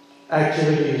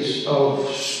activities of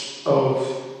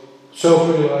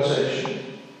self-realisation.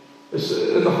 It's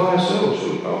at the highest level.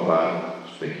 Srila Prabhupada,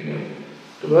 speaking of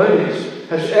devotees,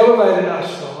 has elevated us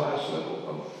to the highest level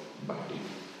of bhakti.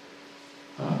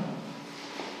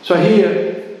 So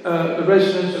here, the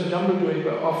residents of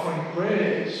Jambudvipa are offering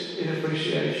prayers in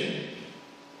appreciation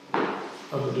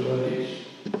of the devotees.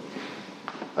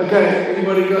 Okay,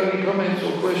 anybody got any comments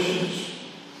or questions?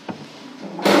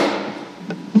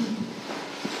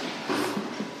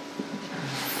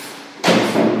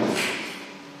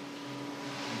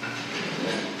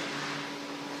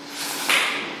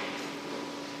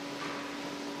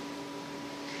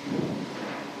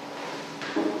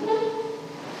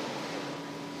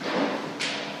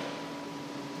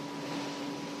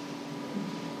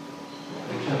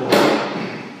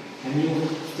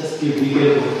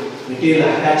 Material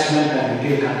attachment and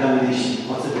material contamination.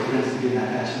 What's the difference between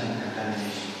attachment and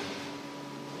contamination?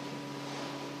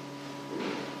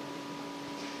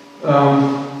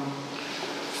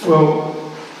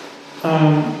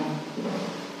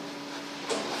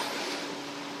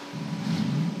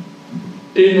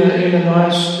 In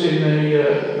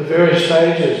the various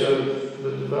stages of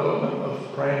the development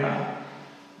of prema,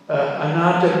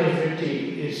 anatta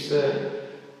nivritti is the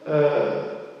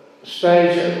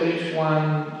stage at which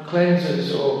one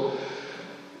cleanses or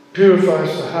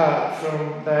purifies the heart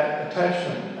from that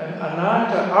attachment. And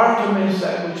artha means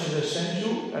that which is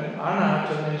essential, and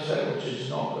anatta means that which is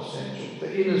not essential, the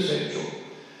inessential.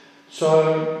 So,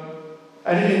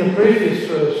 and in the previous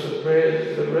verse,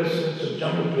 the residents of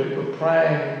Jambudvipa were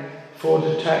praying for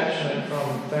detachment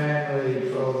from family,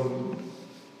 from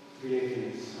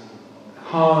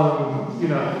home,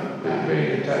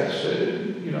 being attached to,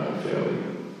 fairly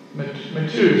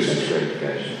material sense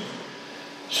gratification.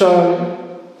 So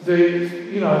the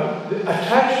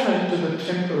attachment to the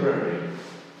temporary,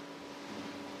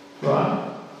 right,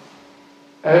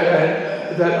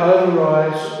 that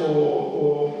overrides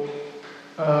or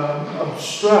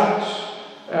obstructs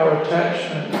our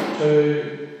attachment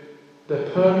to the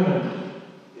permanent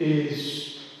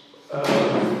is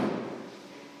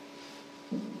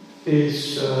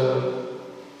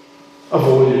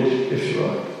avoided, if you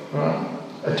like, right?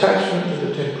 Attachment to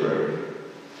the temporary,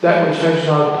 that which has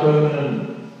no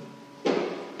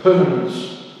permanence.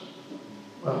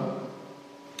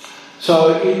 So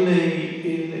in the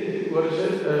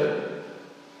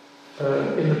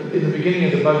beginning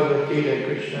of the Bhagavad Gita,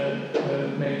 Krishna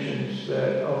mentions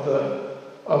that of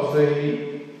the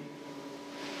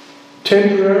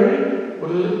temporary,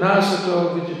 what is it? Nasato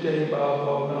vijate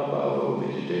bhavo na bhavo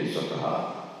vijate sataha.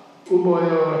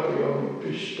 Uboyo apiyom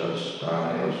pishtas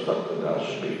tanayos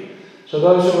tattadashapi. So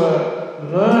those who are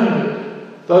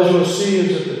learned, those who are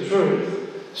seers of the truth,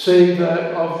 see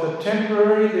that of the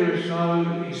temporary there is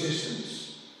no existence.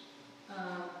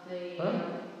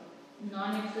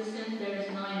 Non-existence, there is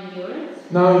no endurance?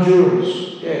 No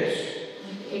endurance, yes.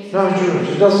 No endurance,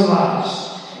 it doesn't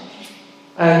last.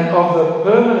 And of the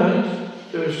permanent,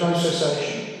 there is no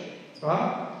cessation.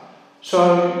 Right? So,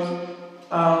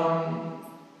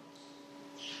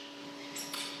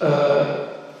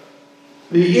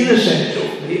 the inessential,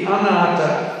 the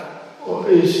anatta,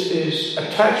 is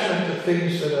attachment to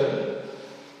things that are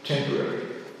temporary.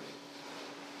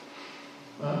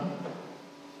 Right?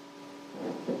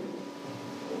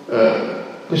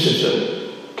 This is a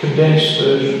condensed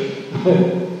version.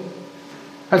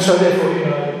 And so therefore,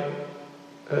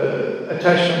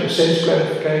 attachment to sense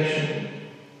gratification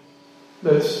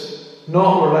that's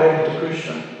not related to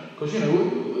Krishna. Because,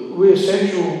 we're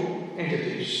essential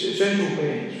entities, essential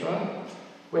beings, right?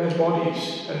 We have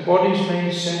bodies, and bodies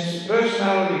mean senses.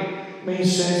 Personality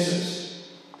means senses.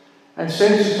 And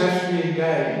senses have to be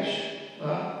engaged,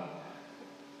 right?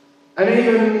 And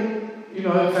even,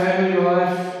 family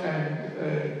life and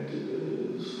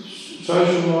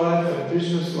social life and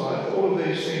business life, all of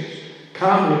these things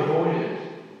can't be avoided,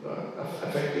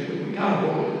 effectively. We can't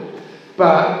avoid it.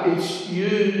 But it's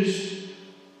used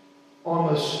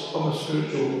on the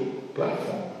spiritual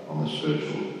platform, on the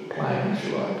spiritual plane, if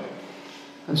you like.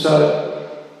 And so,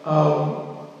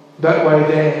 that way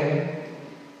then,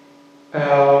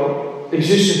 our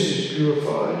existence is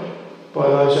purified by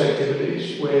those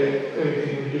activities where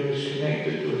everything we do is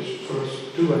connected to us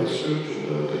to a spiritual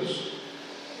purpose.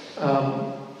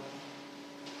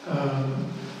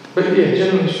 But yeah,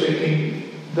 generally speaking,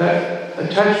 that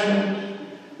attachment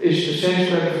is to sense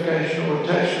gratification or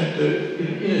attachment to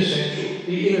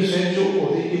the inessential or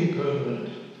the impermanent.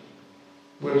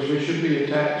 Whereas we should be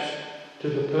attached to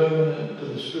the permanent, to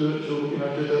the spiritual,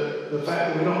 to the fact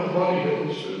that we're not the body, but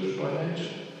we're spiritual by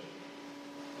nature.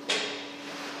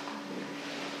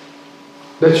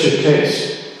 That's your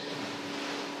test.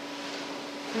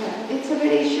 It's a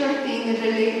very short thing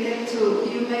related to,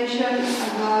 you mentioned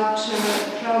about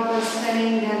Prabhupada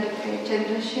saying that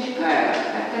Chandrasekhar,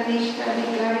 a Kanishta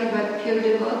Adhikari, but pure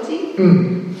devotee.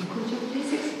 Could you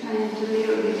please explain a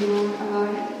little bit more about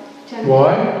it?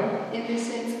 Why? In the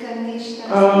sense, Kanishta.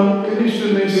 Kanishta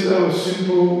means that they were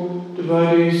simple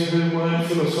devotees who weren't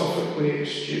philosophically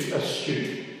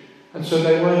astute. And so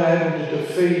they weren't able to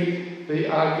defeat the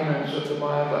arguments of the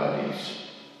Mayavadis.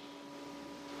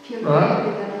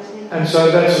 Right? And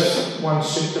so that's one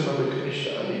symptom of the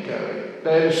Kanishta Adhikari.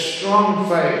 They had a strong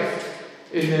faith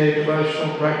in their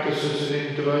devotional practices and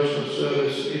in devotional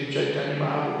service in Chaitanya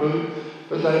Mahaprabhu,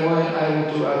 but they weren't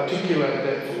able to articulate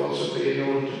that philosophy in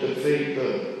order to defeat the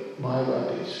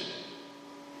Mayavadis.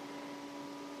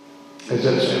 Does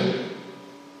that sound?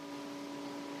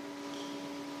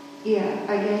 Yeah,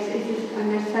 I guess it is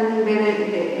understanding better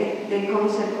the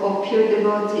concept of pure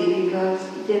devotee, because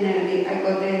generally I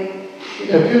got the...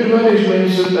 Pure devotees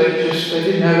means that they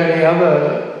didn't have any other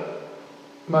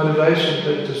motivation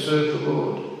than to serve the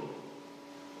Lord.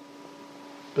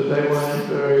 But they weren't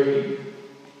very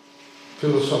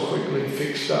philosophically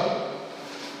fixed up.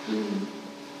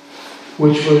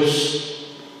 Which was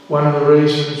one of the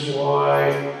reasons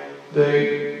why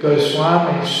the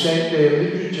Goswamis sent their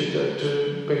literature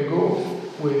to Bengal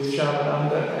with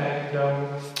Shyamananda and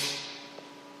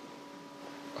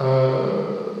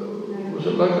was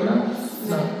it Lokanath?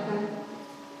 No.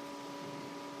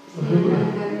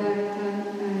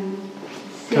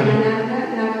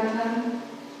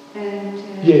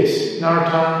 Yes,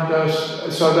 Narottam does.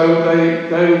 So they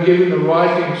were given the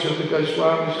writings of the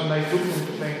Goswamis and they took them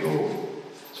to Bengal,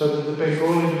 so that the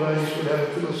Bengali devotees would have a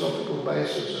philosophical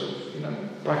basis of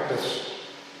practice,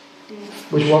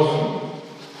 which wasn't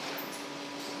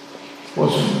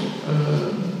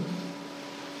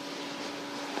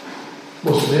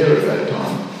there at that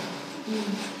time.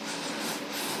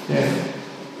 Yeah.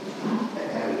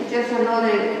 Just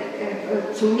another,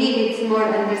 to me it's more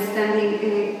understanding,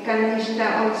 Kanishta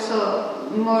also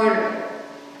more,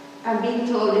 I'm being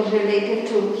told, is related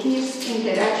to his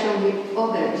interaction with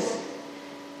others,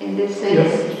 in the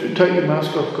sense... Yeah, take your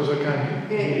mask off because I can't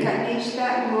hear.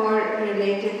 Kanishta more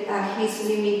related his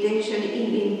limitation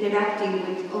in interacting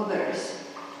with others,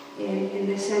 in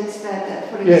the sense that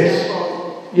for example...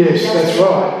 Yes,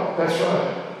 that's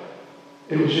right.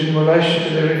 It was in relation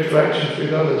to their interactions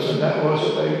with others, and that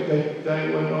was that they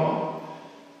were not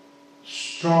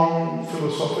strong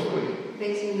philosophically.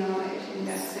 Basic knowledge in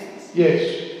that sense. Yes,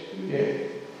 yeah.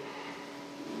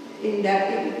 In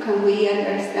that, can we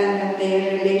understand that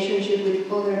their relationship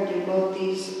with other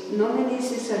devotees, not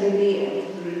necessarily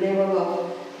at the level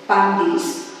of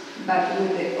pandits, but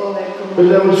with the other communities? But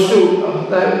they were still,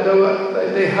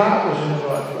 their heart was in the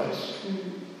right place.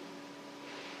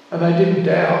 And they didn't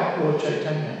doubt Lord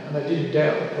Chaitanya, and they didn't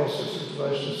doubt the process of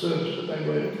devotional service, but they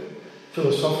were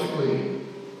philosophically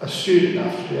astute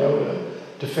enough to be able to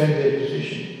defend their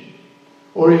position.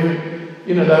 Or even,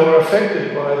 they were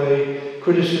affected by the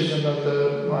criticism of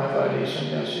the Mayavadi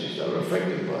sannyasis. They were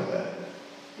affected by that.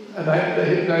 And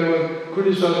they were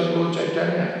criticising Lord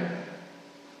Chaitanya.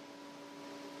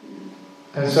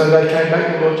 And so they came back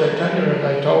to Lord Chaitanya and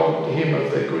they told him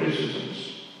of their criticisms.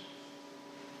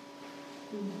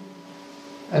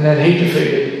 And then he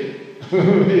defeated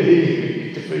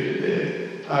their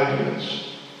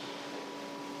arguments.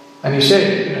 And he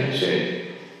said,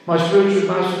 my spiritual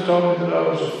master told me that I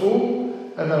was a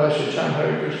fool and that I should chant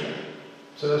Hare Krishna.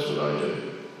 So that's what I do.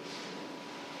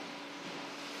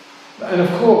 And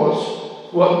of course,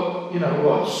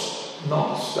 what's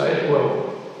not stated,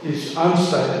 is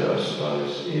unstated, I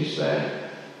suppose, is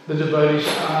that the devotees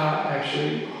are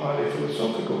actually highly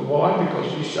philosophical. Why?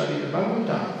 Because we study the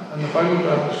Bhagavatam, and the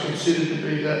Bhagavatam is considered to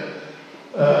be the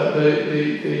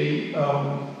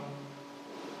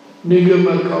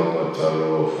Nigama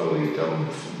Kalpataro Phalitam,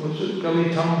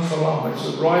 Galitam Phalam. It's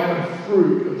the ripened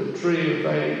fruit of the tree of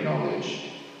Vedic knowledge.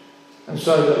 And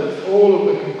so that all of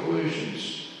the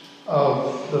conclusions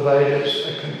of the Vedas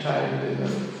are contained in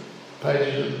the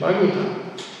pages of the Bhagavatam.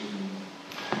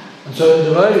 And so the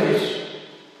devotees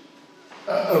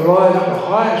arrive at the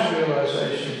highest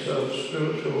realizations of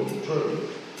spiritual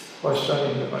truth by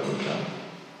studying the Bhagavatam.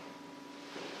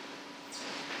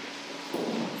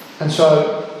 And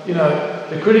so,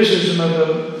 the criticism of the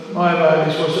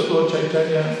Mayavadis was that Lord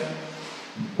Chaitanya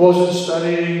wasn't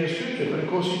studying the scripture, but of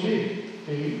course he did.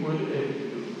 He would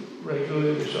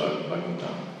regularly recite the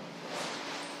Bhagavatam.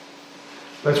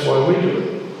 That's why we do it.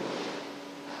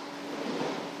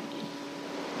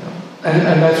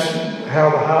 And that's how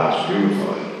the heart's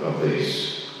purified of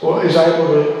these, or is able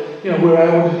to, we're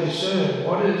able to discern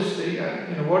what is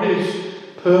what is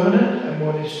permanent and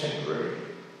what is temporary,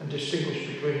 and distinguish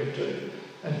between the two,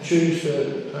 and choose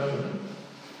the permanent.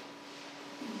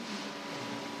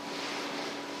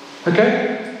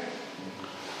 Okay?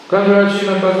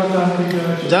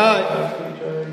 Jai.